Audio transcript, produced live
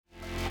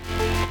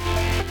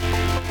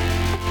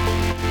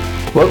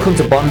Welcome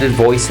to Bonded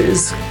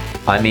Voices.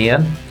 I'm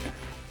Ian.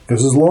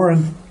 This is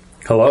Lauren.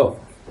 Hello,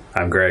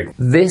 I'm Greg.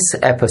 This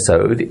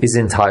episode is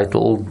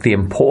entitled The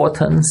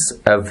Importance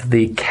of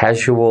the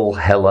Casual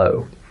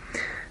Hello.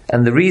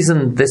 And the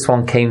reason this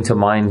one came to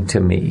mind to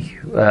me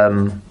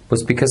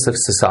was because of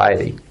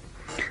society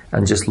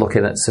and just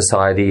looking at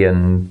society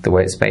and the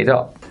way it's made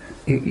up.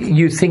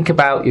 You think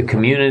about your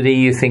community,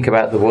 you think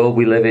about the world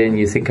we live in,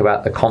 you think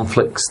about the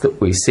conflicts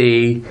that we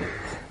see.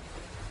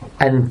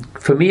 And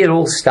for me, it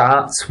all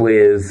starts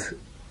with,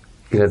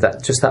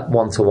 that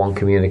one-to-one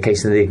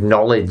communication, the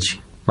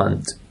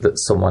acknowledgement that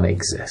someone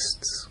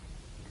exists.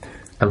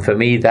 And for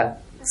me,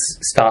 that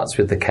starts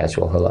with the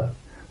casual hello.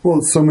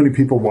 Well, so many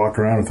people walk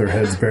around with their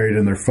heads buried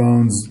in their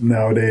phones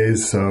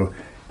nowadays, so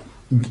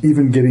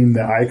even getting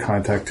the eye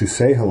contact to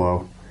say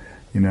hello,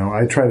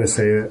 I try to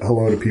say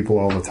hello to people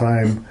all the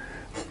time,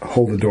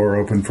 hold the door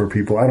open for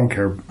people. I don't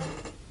care,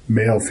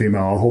 male,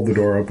 female, I'll hold the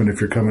door open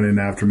if you're coming in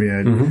after me.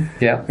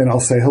 And I'll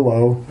say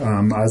hello.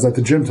 I was at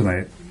the gym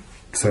tonight,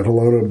 said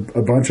hello to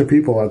a bunch of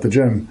people at the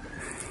gym,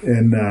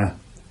 and I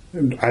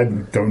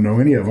don't know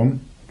any of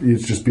them.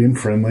 It's just being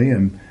friendly,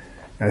 and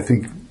I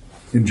think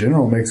in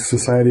general it makes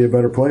society a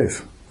better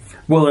place.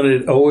 Well, and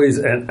it always,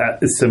 a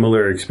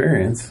similar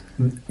experience,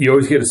 you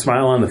always get a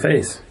smile on the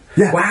face.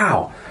 Yeah.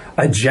 Wow,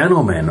 a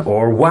gentleman,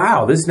 or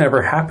wow, this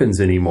never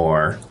happens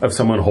anymore, of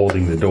someone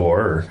holding the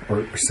door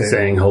or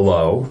saying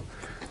hello.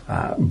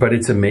 But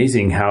it's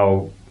amazing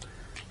how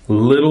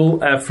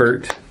little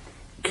effort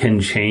can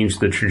change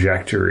the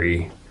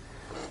trajectory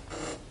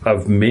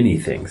of many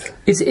things.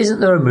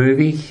 Isn't there a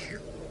movie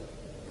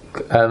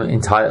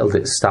entitled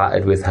 "It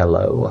Started with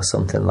Hello" or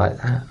something like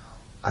that?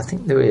 I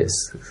think there is.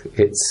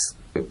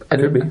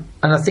 And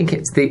I think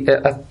it's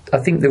I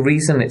think the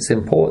reason it's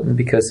important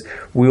because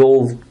we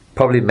all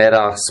probably met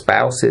our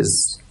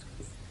spouses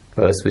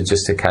first with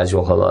just a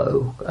casual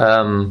hello,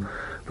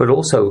 but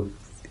also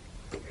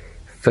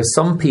for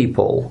some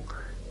people,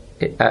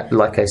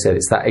 like I said,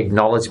 it's that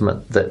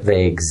acknowledgement that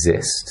they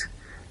exist,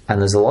 and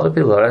there's a lot of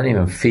people that don't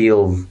even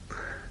feel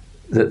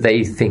that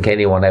they think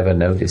anyone ever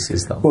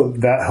notices them. Well,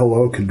 that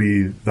hello could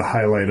be the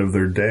highlight of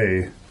their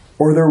day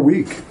or their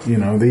week.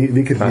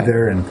 They could be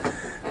there, and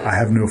I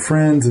have no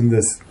friends, and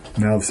this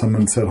now if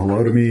someone said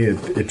hello to me,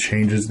 it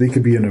changes. They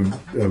could be in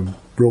a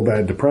real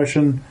bad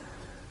depression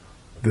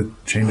that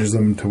changes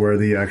them to where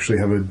they actually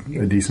have a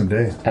decent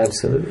day.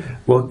 Absolutely.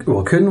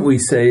 Well, couldn't we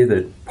say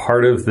that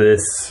part of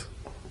this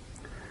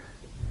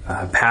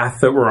path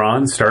that we're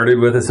on started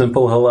with a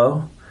simple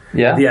hello?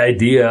 Yeah. The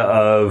idea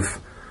of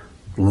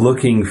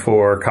looking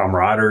for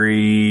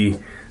camaraderie,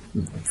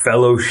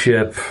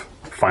 fellowship,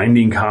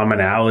 finding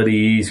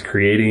commonalities,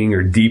 creating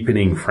or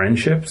deepening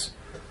friendships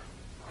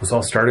was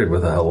all started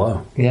with a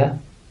hello. Yeah.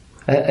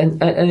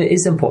 And it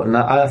is important.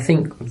 I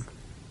think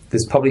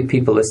there's probably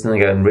people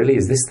listening going, really,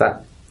 is this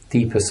that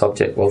deeper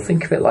subject? Well,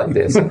 think of it like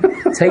this.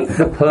 Take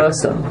the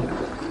person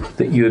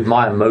that you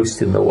admire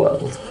most in the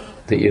world,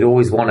 that you'd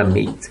always want to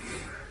meet.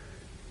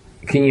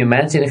 Can you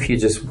imagine if you're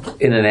just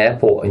in an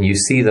airport and you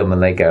see them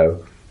and they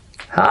go,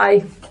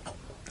 hi,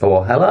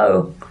 or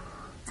hello?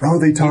 Oh,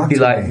 they talk You'd be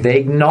like, me. They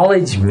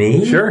acknowledge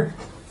me? Sure.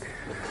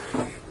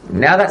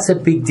 Now that's a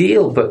big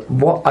deal, but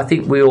what I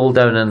think we all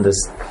don't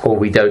understand, or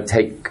we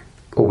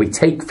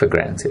take for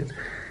granted,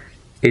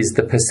 is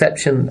the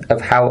perception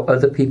of how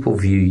other people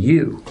view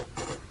you.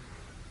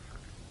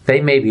 They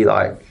may be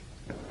like,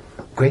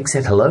 Greg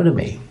said hello to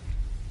me,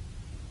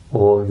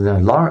 or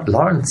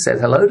Lauren said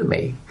hello to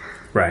me.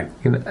 Right.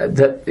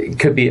 That it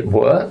could be at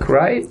work,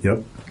 right?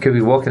 Yep. It could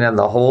be walking down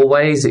the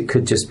hallways. It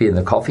could just be in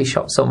the coffee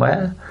shop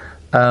somewhere.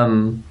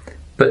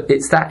 But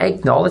it's that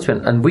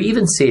acknowledgement, and we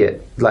even see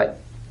it like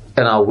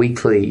in our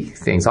weekly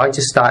things. I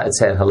just started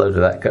saying hello to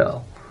that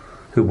girl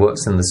who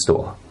works in the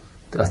store.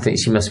 I think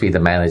she must be the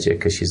manager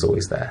because she's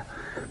always there.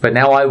 But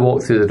now I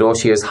walk through the door,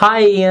 she goes,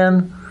 hi,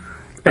 Ian.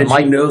 And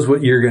she knows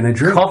what you're going to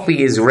drink.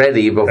 Coffee is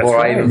ready before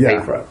I even pay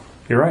for it.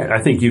 You're right.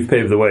 I think you've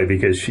paved the way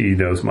because she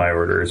knows my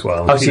order as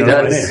well. Oh, she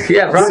does?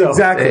 Yeah, right. So,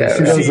 Exactly. Yeah,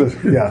 She does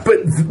yeah. But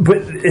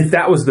if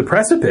that was the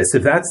precipice,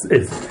 if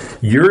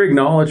your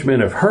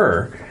acknowledgement of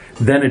her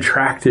then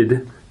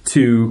attracted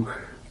to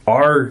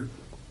our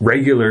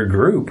regular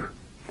group,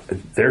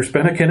 there's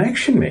been a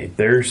connection made.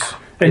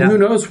 Who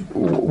knows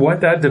what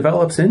that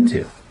develops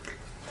into.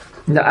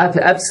 No,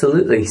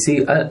 absolutely.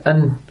 See,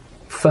 and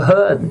for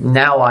her,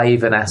 now I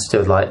even asked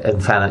her,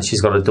 and found out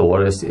she's got a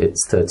daughter,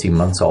 it's 13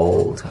 months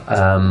old.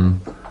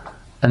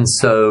 And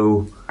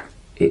so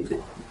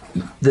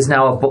there's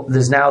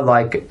now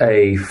like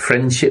a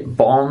friendship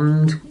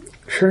bond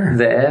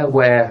there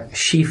where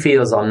she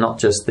feels I'm not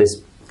just this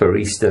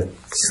barista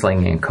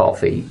slinging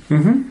coffee,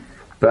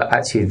 but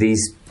actually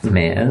these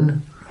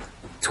men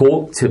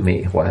talk to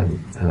me. Well, I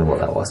don't know what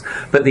that was,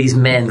 but these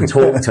men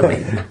talk to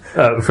me.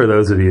 For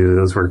those of you,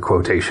 those were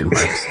quotation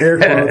marks. Air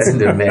quotes.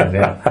 They're men,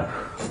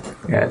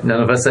 yeah,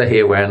 none of us are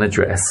here wearing a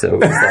dress, so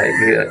it's like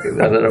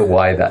I don't know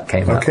why that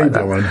came out. Okay, like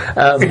Dylan.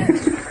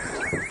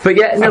 But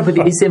yeah, no, but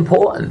it's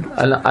important,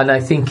 and I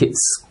think it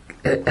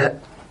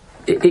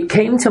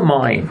came to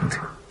mind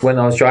when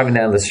I was driving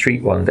down the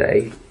street one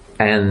day,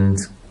 and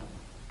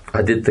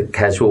I did the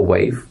casual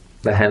wave,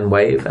 the hand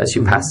wave, as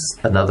you pass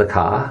another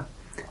car.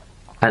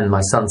 And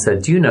my son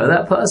said, "Do you know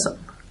that person?"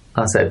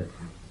 I said,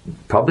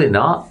 "Probably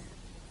not,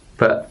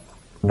 but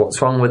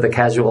what's wrong with the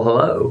casual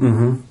hello?"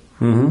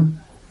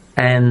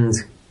 And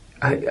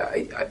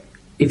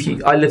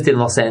I lived in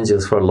Los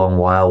Angeles for a long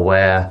while,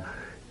 where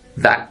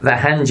that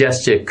hand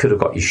gesture could have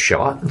got you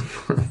shot,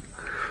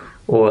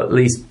 or at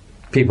least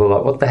people were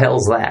like, "What the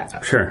hell's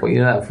that? Sure. What are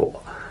you doing that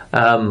for?"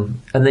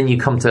 And then you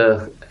come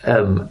to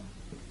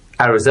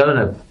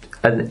Arizona,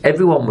 and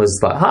everyone was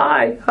like,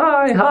 "Hi,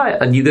 hi, hi,"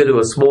 and you go to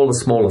a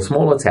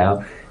smaller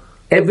town,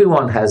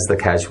 everyone has the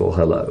casual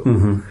hello.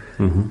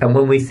 And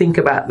when we think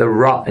about the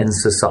rut in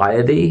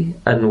society,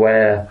 and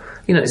where,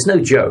 it's no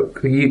joke,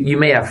 you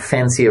may have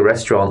fancier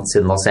restaurants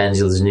in Los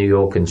Angeles, New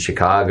York, and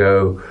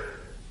Chicago,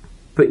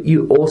 but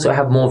you also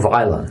have more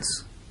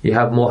violence. You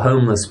have more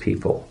homeless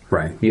people.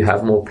 Right. You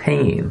have more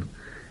pain.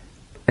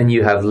 And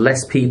you have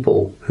less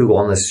people who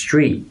on the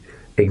street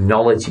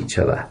acknowledge each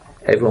other.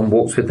 Everyone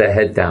walks with their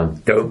head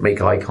down, don't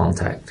make eye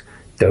contact,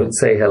 don't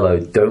say hello,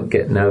 don't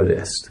get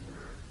noticed.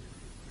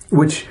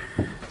 Which,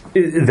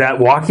 that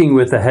walking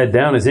with the head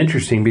down is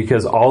interesting,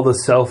 because all the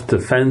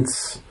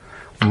self-defense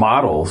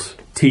models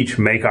teach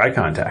make eye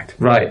contact.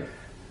 Right.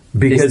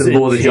 Because the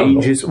law of the it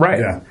changes. jungle.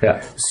 Right.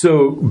 Yeah.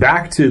 So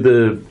back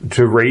to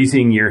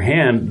raising your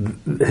hand,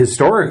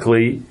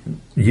 historically,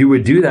 you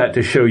would do that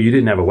to show you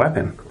didn't have a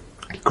weapon.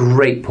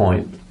 Great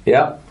point.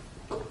 Yeah.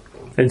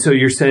 And so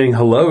you're saying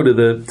hello to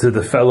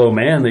the fellow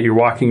man that you're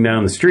walking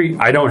down the street.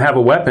 I don't have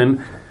a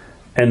weapon,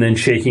 and then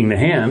shaking the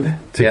hand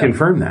to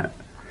confirm that.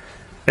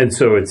 And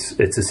so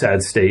it's a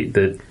sad state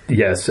that,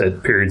 yes,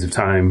 at periods of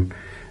time,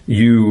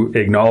 you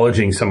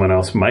acknowledging someone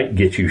else might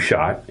get you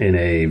shot in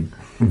a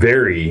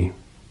very,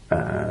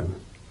 I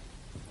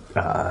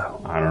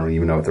don't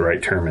even know what the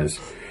right term is,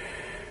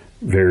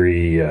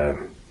 very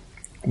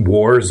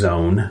war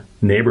zone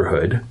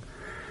neighborhood.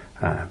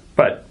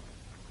 But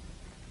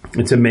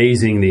it's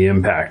amazing the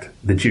impact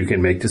that you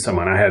can make to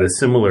someone. I had a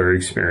similar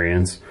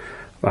experience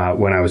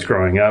when I was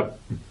growing up,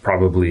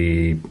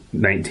 probably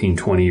 19,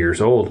 20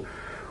 years old.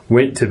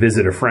 Went to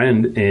visit a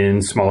friend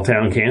in small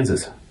town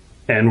Kansas.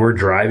 And we're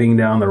driving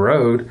down the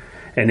road,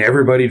 and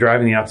everybody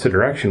driving the opposite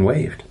direction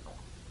waved.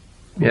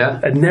 Yeah.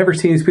 I'd never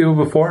seen these people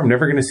before. I'm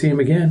never going to see them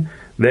again.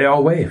 They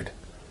all waved.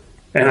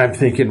 And I'm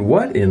thinking,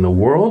 what in the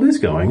world is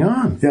going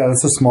on? Yeah,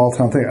 that's a small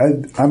town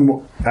thing.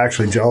 I'm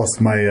actually jealous.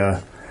 I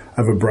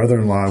have a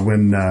brother-in-law,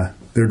 when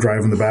they're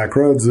driving the back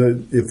roads,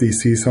 that if they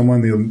see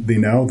someone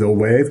they'll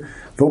wave.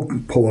 They'll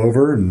pull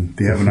over, and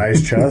they have a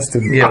nice chest,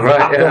 and they'll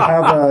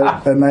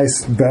have a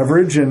nice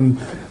beverage and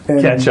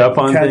catch up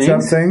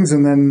things,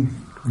 and then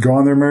go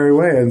on their merry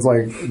way. And it's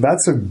like,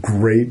 that's a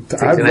great...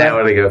 Takes an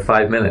hour to go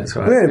 5 minutes,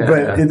 right?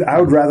 I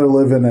would rather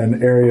live in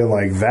an area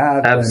like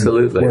that.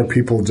 Absolutely. Where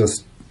people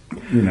just,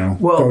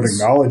 don't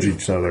acknowledge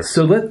each other.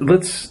 So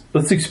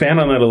let's expand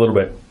on that a little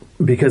bit,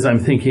 because I'm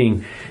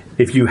thinking,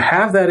 if you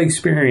have that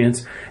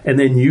experience and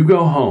then you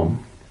go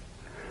home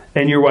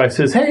and your wife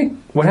says, "Hey,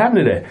 what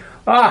happened today?"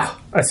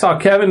 I saw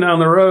Kevin down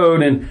the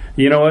road, and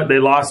you know what? They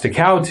lost a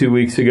cow 2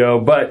 weeks ago,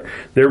 but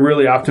they're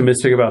really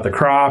optimistic about the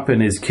crop,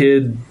 and his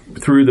kid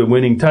threw the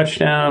winning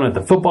touchdown at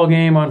the football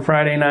game on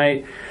Friday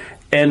night.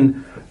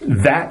 And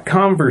that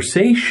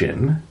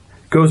conversation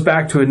goes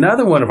back to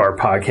another one of our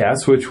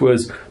podcasts, which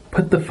was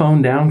put the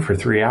phone down for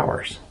 3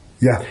 hours.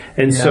 Yeah.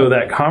 And so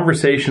that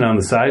conversation on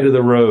the side of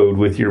the road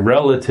with your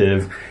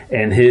relative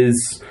and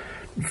his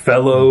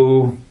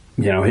fellow,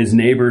 his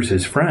neighbors,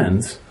 his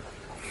friends,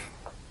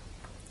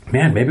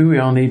 man, maybe we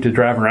all need to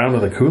drive around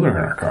with a cooler in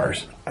our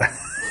cars.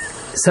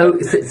 So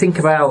think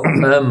about...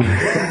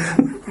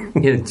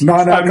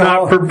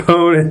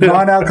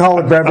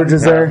 non-alcoholic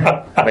beverages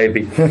there.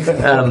 Maybe.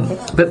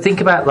 But think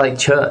about like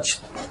church,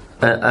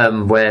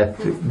 where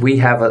we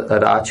have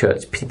at our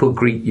church, people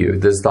greet you.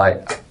 There's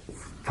like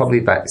probably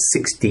about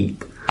 6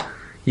 deep.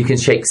 You can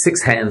shake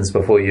 6 hands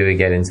before you even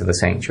get into the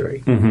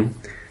sanctuary.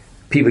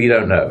 People you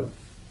don't know,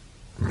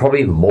 probably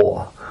even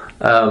more.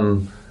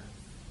 And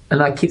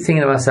I keep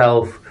thinking to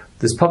myself,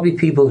 there's probably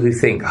people who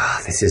think,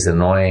 this is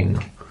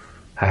annoying.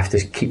 I have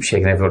to keep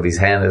shaking everybody's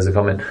hand as a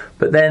comment.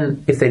 But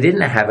then if they didn't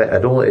have it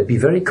at all, it'd be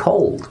very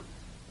cold.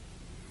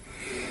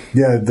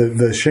 Yeah,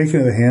 the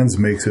shaking of the hands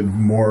makes it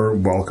more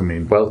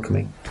welcoming. Well,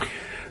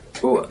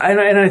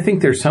 and I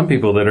think there's some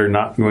people that are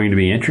not going to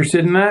be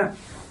interested in that,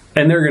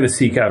 and they're going to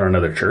seek out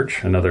another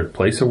church, another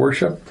place of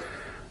worship,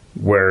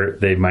 where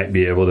they might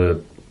be able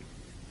to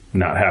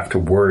not have to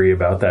worry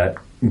about that,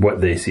 what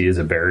they see as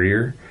a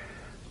barrier.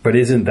 But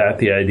isn't that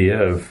the idea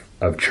of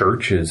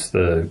church, is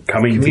the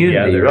coming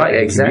together? Right,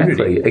 exactly.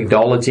 Community.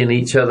 Acknowledging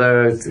each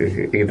other,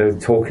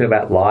 talking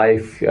about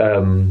life,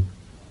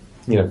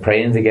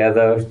 praying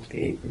together,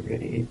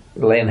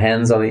 laying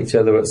hands on each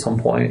other at some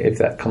point, if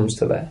that comes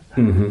to that.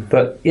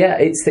 But yeah,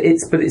 it's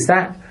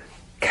that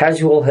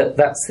casual.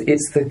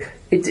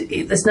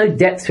 There's no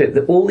depth to it.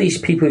 All these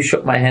people who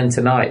shook my hand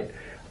tonight,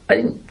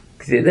 I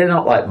they're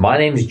not like, my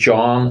name's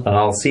John and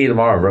I'll see you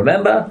tomorrow.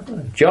 Remember,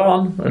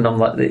 John? And I'm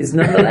like, it's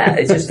none of that.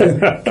 It's just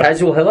a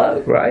casual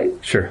hello, right?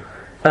 Sure.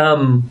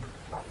 And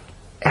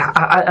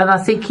I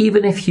think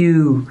even if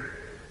you,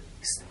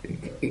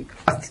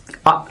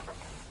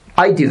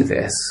 I do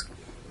this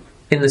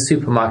in the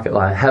supermarket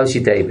line. How's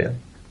your day been?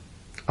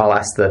 I'll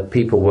ask the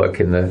people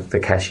working the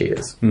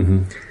cashiers.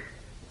 Mm-hmm.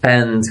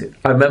 And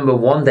I remember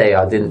one day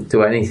I didn't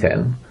do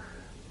anything,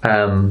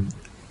 and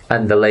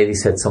the lady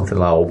said something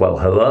like, "Oh, well,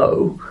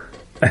 hello,"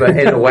 but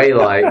in a way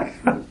like,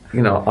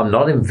 I'm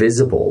not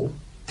invisible.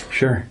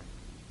 Sure.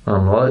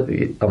 I'm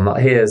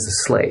not here as a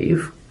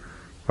slave,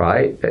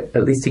 right?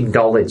 At least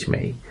acknowledge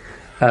me.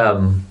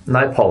 And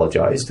I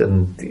apologized,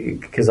 and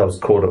because I was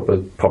caught up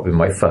with probably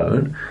my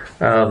phone.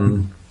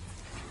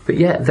 But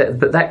yeah,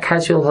 that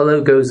casual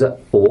hello goes an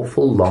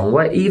awful long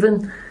way,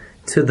 even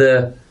to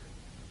the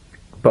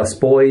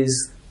busboys,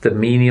 the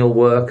menial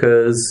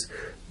workers.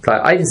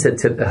 Like, I even said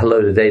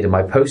hello today to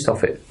my post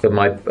office,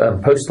 my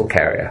postal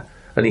carrier,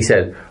 and he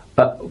said,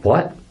 "What?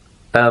 What?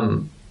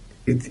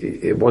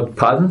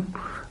 Pardon?"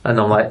 And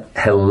I'm like,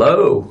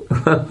 "Hello."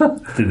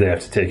 Did they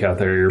have to take out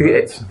their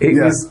earbuds?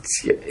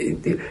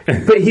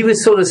 But he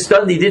was sort of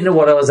stunned. He didn't know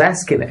what I was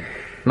asking him.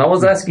 And I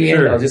wasn't asking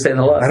him. I was just saying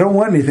hello. I don't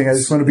want anything. I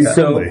just want to be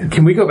friendly. So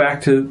can we go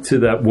back to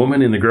that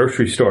woman in the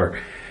grocery store?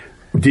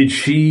 Did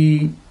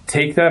she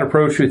take that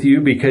approach with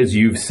you because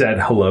you've said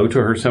hello to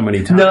her so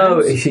many times?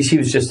 No, she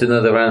was just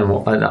another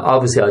animal. And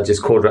obviously I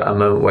just caught her at a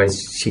moment where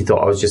she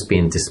thought I was just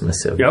being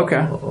dismissive. Yeah,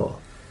 okay.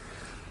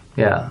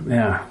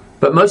 Yeah.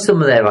 But most of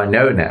them there I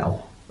know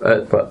now.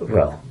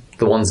 The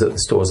ones at the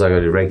stores I go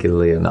to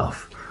regularly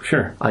enough.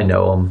 Sure. I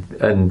know them,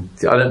 and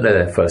I don't know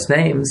their first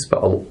names, but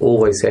I'll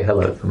always say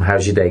hello to them.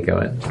 How's your day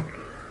going?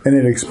 And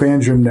it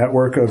expands your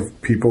network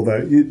of people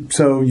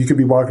so you could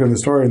be walking in the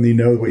store and they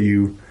know what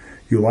you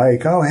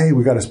like. Oh, hey,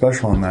 we got a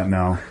special on that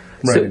now.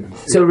 Right.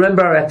 So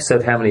remember our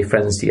episode, How Many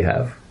Friends Do You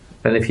Have?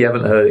 And if you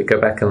haven't heard it, go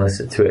back and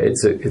listen to it.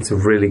 It's a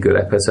really good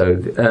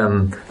episode.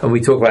 And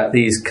we talk about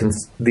these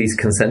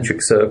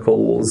concentric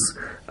circles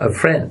of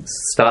friends,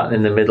 starting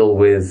in the middle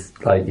with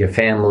like your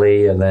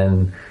family, and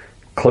then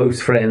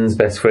close friends,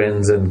 best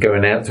friends, and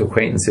going out to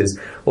acquaintances.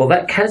 Well,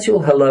 that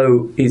casual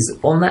hello is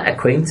on that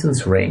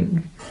acquaintance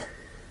ring.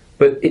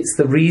 But it's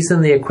the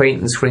reason the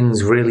acquaintance ring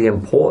is really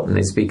important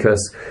is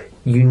because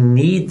you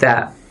need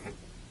that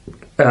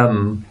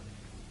for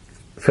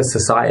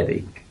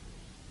society.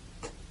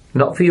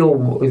 Not for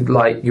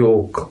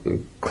your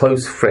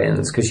close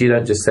friends, because you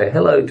don't just say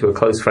hello to a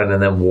close friend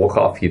and then walk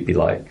off. You'd be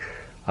like,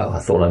 oh, I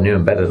thought I knew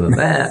him better than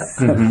that.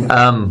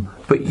 Mm-hmm.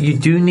 But you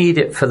do need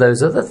it for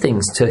those other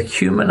things, to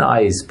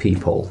humanize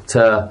people,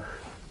 to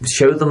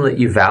show them that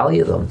you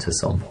value them to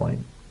some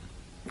point.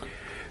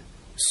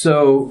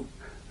 So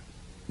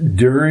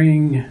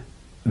during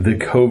the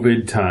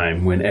COVID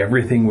time, when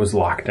everything was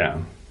locked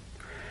down,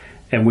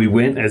 and we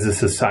went as a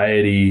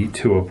society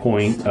to a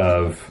point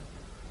of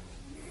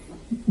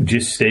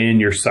just stay in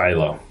your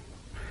silo.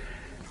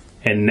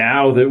 And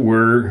now that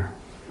we're,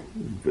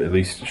 at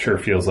least it sure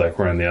feels like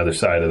we're on the other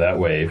side of that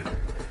wave,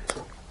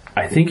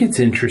 I think it's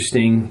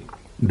interesting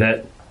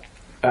that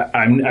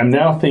I'm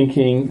now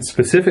thinking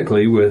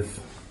specifically with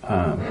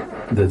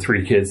the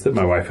three kids that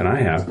my wife and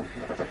I have,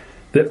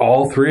 that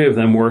all three of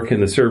them work in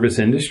the service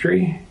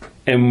industry.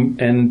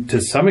 And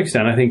to some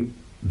extent, I think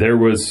there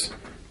was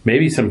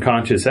maybe some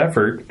conscious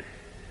effort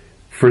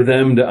for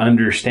them to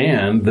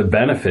understand the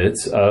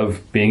benefits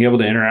of being able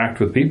to interact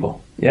with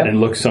people. Yep. And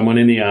look someone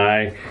in the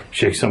eye,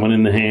 shake someone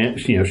in the hand,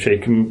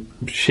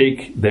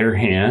 shake their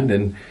hand,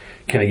 and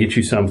can I get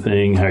you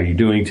something? How are you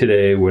doing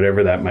today?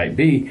 Whatever that might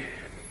be,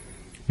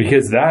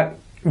 because that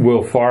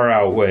will far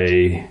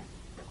outweigh.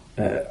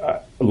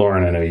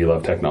 Lauren, I know you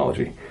love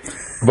technology,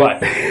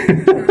 but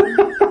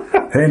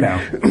hey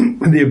now,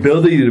 the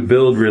ability to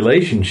build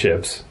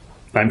relationships.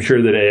 I'm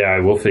sure that AI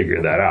will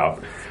figure that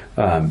out.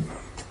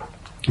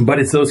 But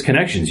it's those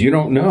connections. You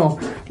don't know.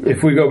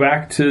 If we go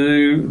back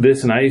to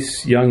this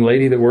nice young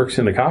lady that works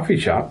in the coffee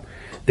shop,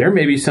 there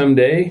may be some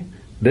day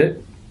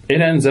that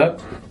it ends up,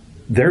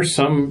 there's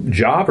some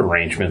job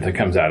arrangement that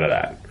comes out of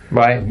that.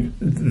 Right.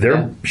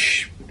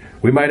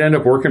 We might end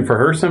up working for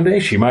her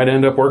someday. She might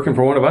end up working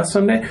for one of us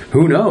someday.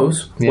 Who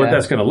knows what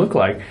that's going to look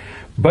like.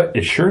 But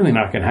it's surely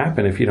not going to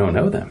happen if you don't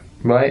know them.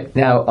 Right.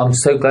 Now, I'm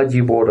so glad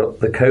you brought up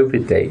the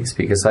COVID days,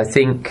 because I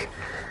think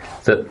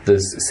that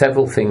there's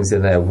several things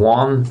in there.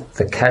 One,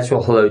 the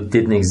casual hello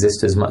didn't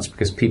exist as much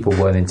because people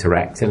weren't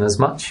interacting as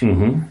much.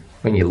 Mm-hmm.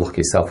 When you lock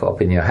yourself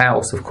up in your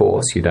house, of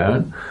course, you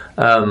don't.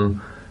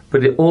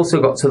 But it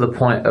also got to the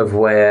point of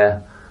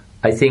where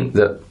I think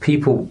that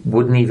people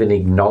wouldn't even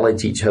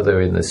acknowledge each other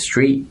in the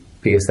street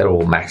because they're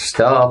all mashed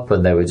up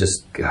and they were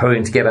just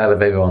hurrying to get out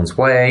of everyone's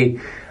way.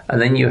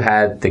 And then you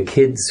had the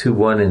kids who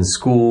weren't in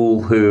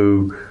school,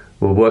 who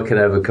were working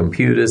over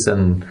computers,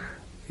 and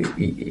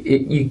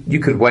you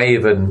could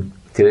wave, and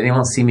did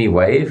anyone see me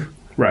wave?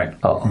 Right.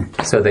 Oh,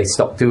 so they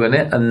stopped doing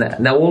it, and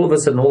now all of a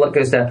sudden all that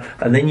goes down.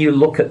 And then you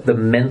look at the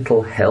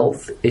mental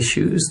health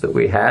issues that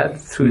we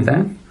had through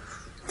that.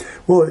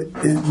 Well,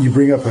 you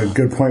bring up a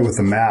good point with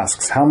the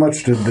masks. How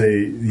much did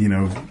they,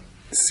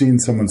 seeing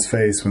someone's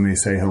face when they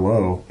say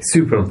hello,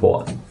 Super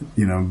important.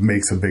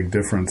 Makes a big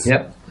difference.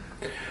 Yep.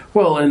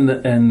 Well,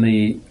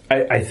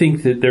 I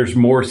think that there's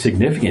more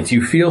significance.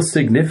 You feel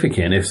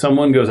significant if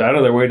someone goes out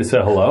of their way to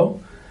say hello.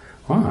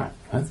 Wow,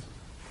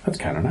 that's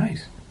kind of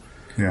nice.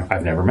 Yeah.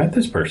 I've never met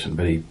this person,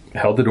 but he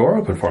held the door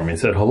open for me and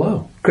said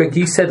hello. Greg,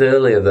 you said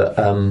earlier that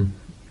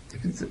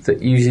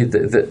that usually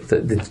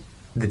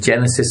the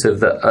genesis of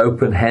the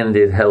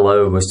open-handed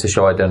hello was to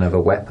show I don't have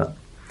a weapon.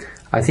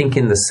 I think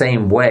in the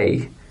same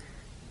way,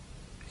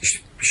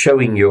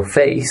 showing your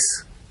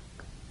face,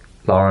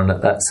 Lauren,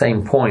 at that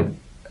same point,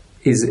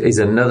 is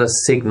another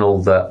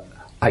signal that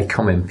I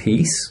come in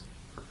peace.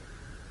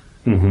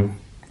 Mm-hmm.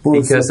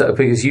 Well,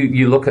 Because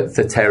you look at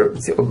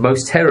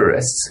most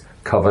terrorists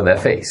cover their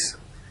face.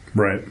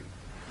 Right.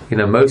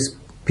 Most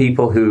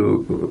people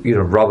who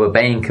rob a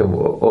bank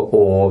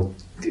or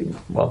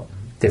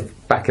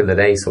back in the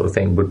day sort of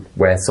thing would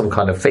wear some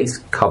kind of face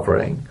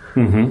covering.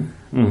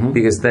 Mm-hmm. Mm-hmm.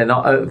 Because they're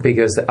not.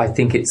 Because I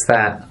think it's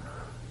that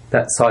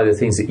side of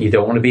things that you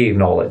don't want to be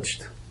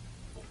acknowledged.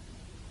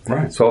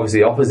 Right. So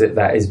obviously, opposite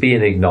that is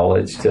being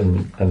acknowledged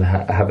and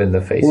having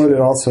the face. Well, it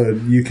also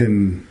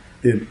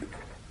it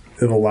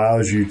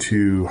allows you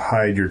to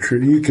hide your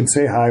truth. You can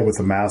say hi with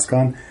a mask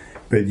on,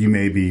 but you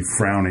may be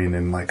frowning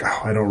and like,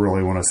 oh, I don't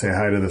really want to say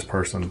hi to this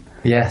person.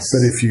 Yes.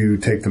 But if you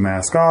take the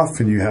mask off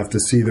and you have to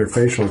see their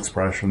facial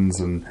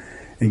expressions and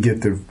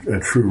get a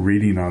true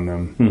reading on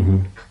them.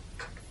 Mm-hmm.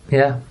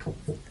 Yeah.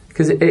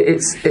 Because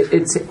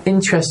it's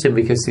interesting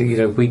because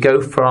we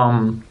go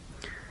from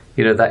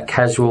that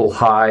casual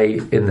hi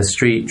in the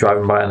street,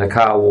 driving by in a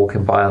car,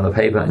 walking by on the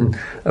pavement, and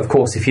of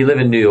course, if you live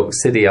in New York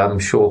City, I'm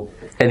sure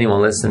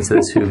anyone listening to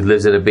this who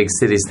lives in a big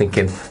city is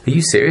thinking, "Are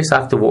you serious? I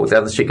have to walk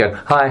down the street going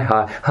hi,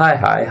 hi, hi,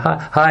 hi, hi,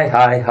 hi,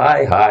 hi,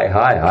 hi, hi,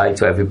 hi, hi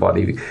to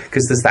everybody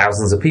because there's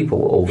thousands of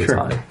people all the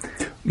time."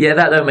 Yeah,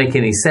 that don't make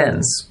any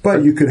sense.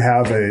 But you could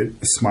have a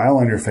smile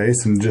on your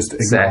face and just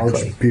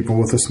acknowledge people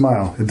with a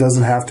smile. It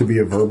doesn't have to be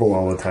a verbal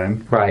all the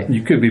time. Right.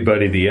 You could be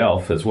Buddy the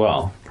Elf as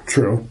well.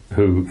 True.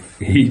 Who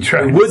he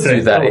tried would to say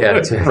do that,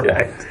 hello.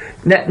 yeah.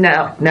 Right.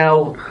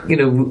 Now,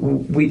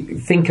 we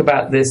think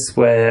about this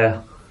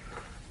where,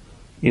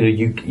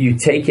 you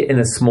take it in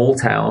a small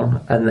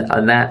town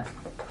and that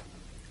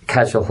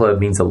casual hello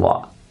means a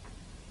lot.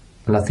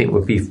 And I think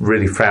would be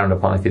really frowned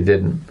upon if it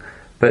didn't.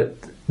 But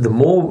the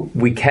more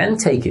we can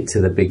take it to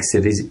the big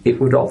cities,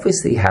 it would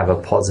obviously have a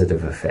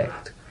positive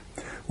effect.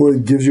 Well,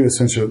 it gives you a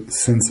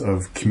sense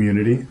of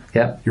community.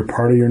 Yeah. You're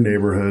part of your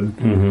neighborhood.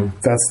 Mm-hmm.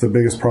 That's the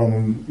biggest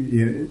problem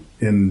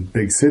in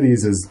big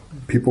cities is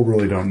people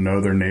really don't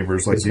know their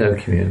neighbors. There's no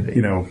community.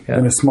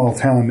 In a small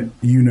town,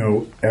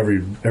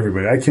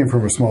 everybody. I came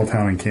from a small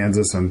town in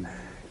Kansas, and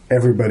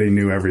everybody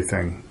knew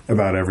everything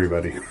about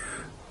everybody.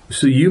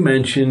 So you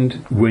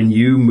mentioned when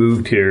you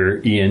moved here,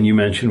 Ian,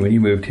 when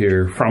you moved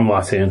here from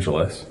Los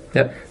Angeles.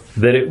 Yep.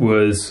 That it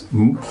was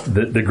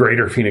the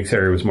greater Phoenix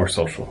area was more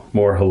social,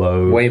 more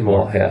hello. Way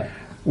more, yeah.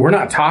 We're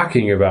not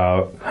talking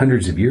about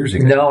hundreds of years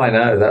ago. No, I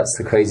know. That's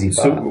the crazy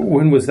part. So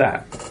when was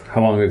that?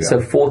 How long ago?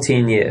 So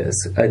 14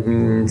 years.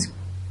 And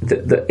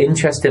the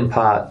interesting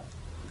part,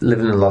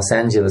 living in Los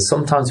Angeles,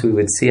 sometimes we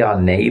would see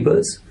our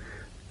neighbors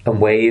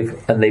and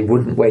wave, and they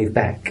wouldn't wave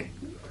back.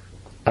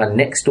 Our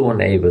next door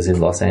neighbors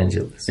in Los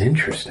Angeles.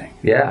 Interesting.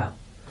 Yeah.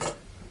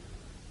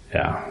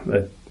 Yeah.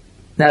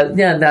 Now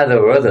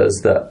there were others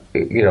that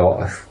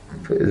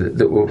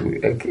that were,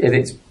 and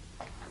it's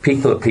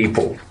people are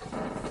people,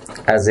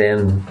 as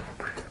in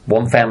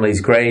one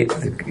family's great,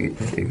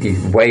 you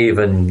wave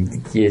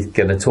and you're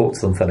going to talk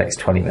to them for the next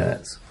 20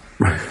 minutes.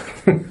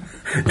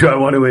 Do I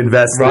want to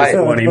invest this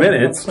 20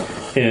 minutes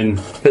in?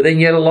 But then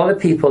you had a lot of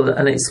people,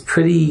 and it's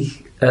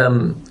pretty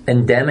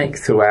endemic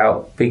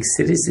throughout big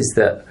cities, is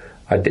that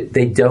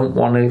they don't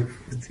want to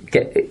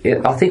get.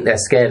 I think they're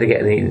scared of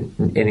getting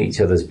in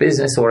each other's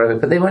business or whatever,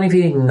 but they won't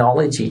even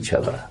acknowledge each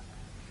other.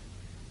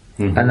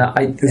 Mm-hmm.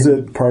 And is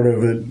it part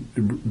of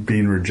it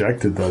being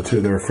rejected though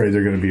too? They're afraid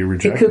they're going to be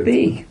rejected. It could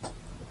be,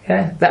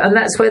 yeah. And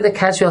that's where the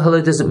casual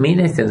hello doesn't mean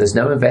anything. There's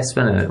no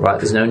investment in it, right?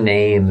 There's no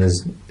name.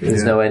 There's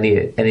no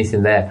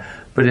anything there.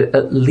 But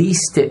at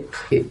least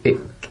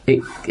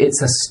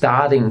it's a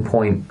starting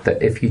point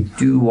that if you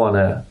do want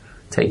to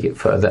take it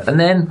further, and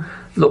then.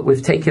 Look,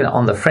 we've taken it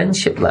on the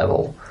friendship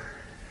level.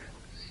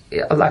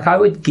 Like, I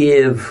would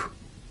give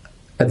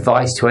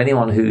advice to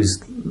anyone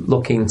who's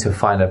looking to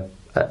find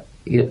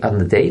on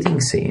the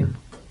dating scene,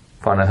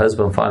 find a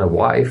husband, find a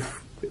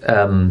wife.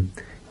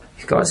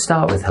 You've got to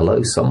start with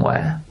hello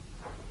somewhere.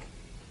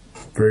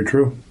 Very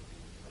true.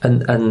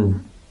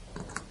 And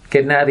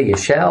getting out of your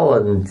shell.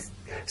 And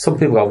some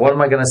people go, what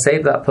am I going to say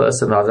to that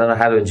person? I don't know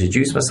how to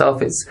introduce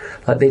myself. It's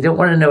like they don't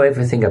want to know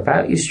everything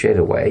about you straight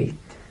away.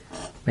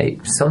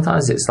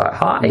 Sometimes it's like,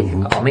 hi,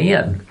 I'm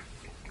Ian.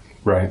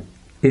 Right.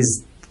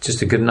 Is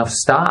just a good enough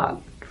start.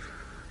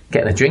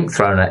 Getting a drink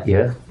thrown at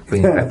you,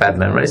 bringing back bad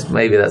memories,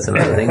 maybe that's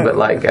another thing, but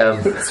like,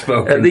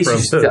 at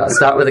least you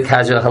start with a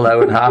casual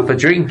hello and half a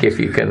drink if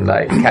you can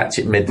like catch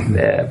it mid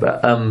there.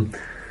 But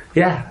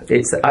Yeah,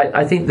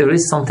 I think there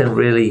is something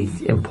really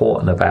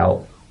important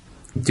about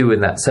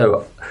doing that.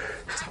 So,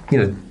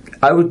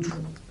 I would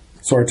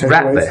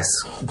wrap this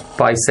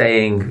by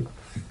saying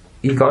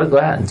you got to go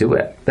out and do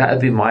it. That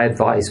would be my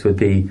advice. Would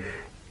be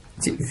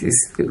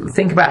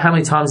think about how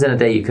many times in a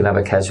day you can have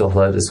a casual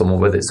hello to someone,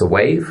 whether it's a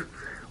wave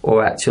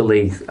or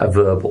actually a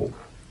verbal.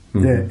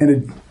 Yeah,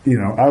 and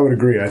I would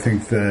agree. I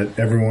think that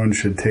everyone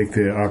should take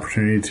the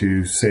opportunity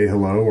to say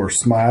hello or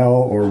smile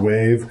or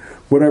wave,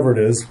 whatever it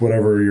is,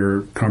 whatever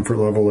your comfort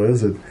level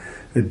is.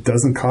 It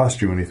doesn't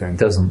cost you anything. It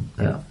doesn't.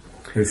 Yeah.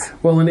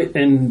 Well,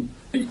 and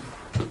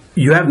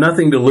you have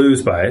nothing to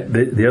lose by it.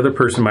 The other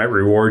person might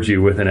reward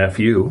you with an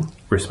FU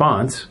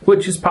response,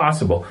 which is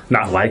possible.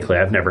 Not likely.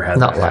 I've never had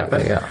that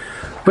happen. Yeah.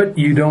 But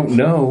you don't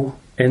know,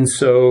 and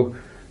so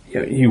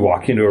you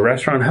walk into a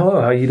restaurant.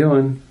 Hello, how you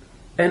doing?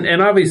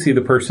 And obviously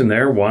the person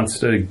there wants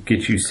to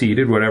get you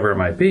seated, whatever it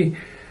might be,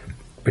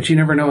 but you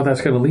never know what that's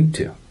going to lead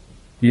to.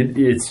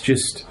 It's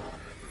just,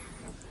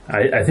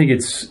 I think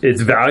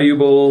it's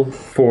valuable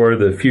for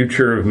the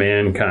future of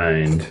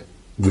mankind.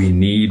 We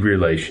need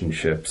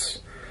relationships,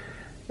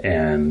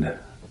 and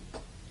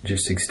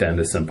just extend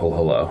a simple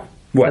hello.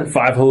 What,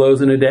 5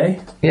 hellos in a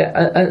day?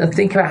 Yeah, and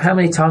think about how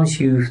many times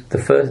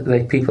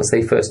people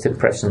say first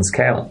impressions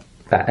count.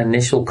 That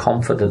initial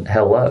confident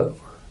hello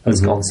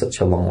has gone such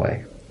a long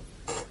way.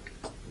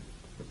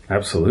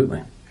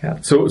 Absolutely. Yeah.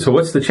 So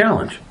what's the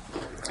challenge?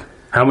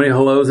 How many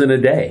hellos in a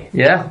day?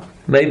 Yeah.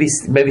 Maybe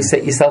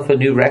set yourself a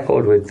new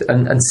record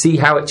and see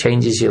how it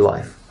changes your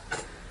life.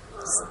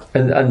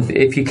 And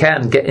if you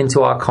can, get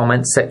into our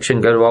comments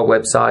section, go to our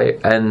website,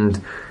 and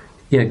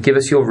give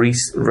us your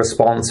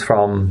response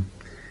from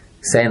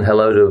saying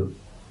hello to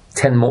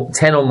 10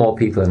 or more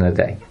people in a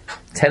day.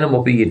 10 or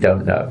more people you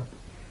don't know.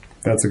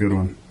 That's a good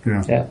one.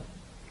 Yeah. Yeah.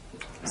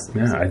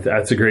 Yeah,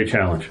 that's a great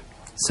challenge.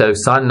 So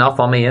signing off,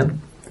 I'm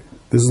Ian.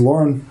 This is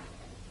Lauren.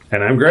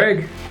 And I'm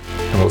Greg.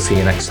 And we'll see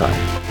you next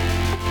time.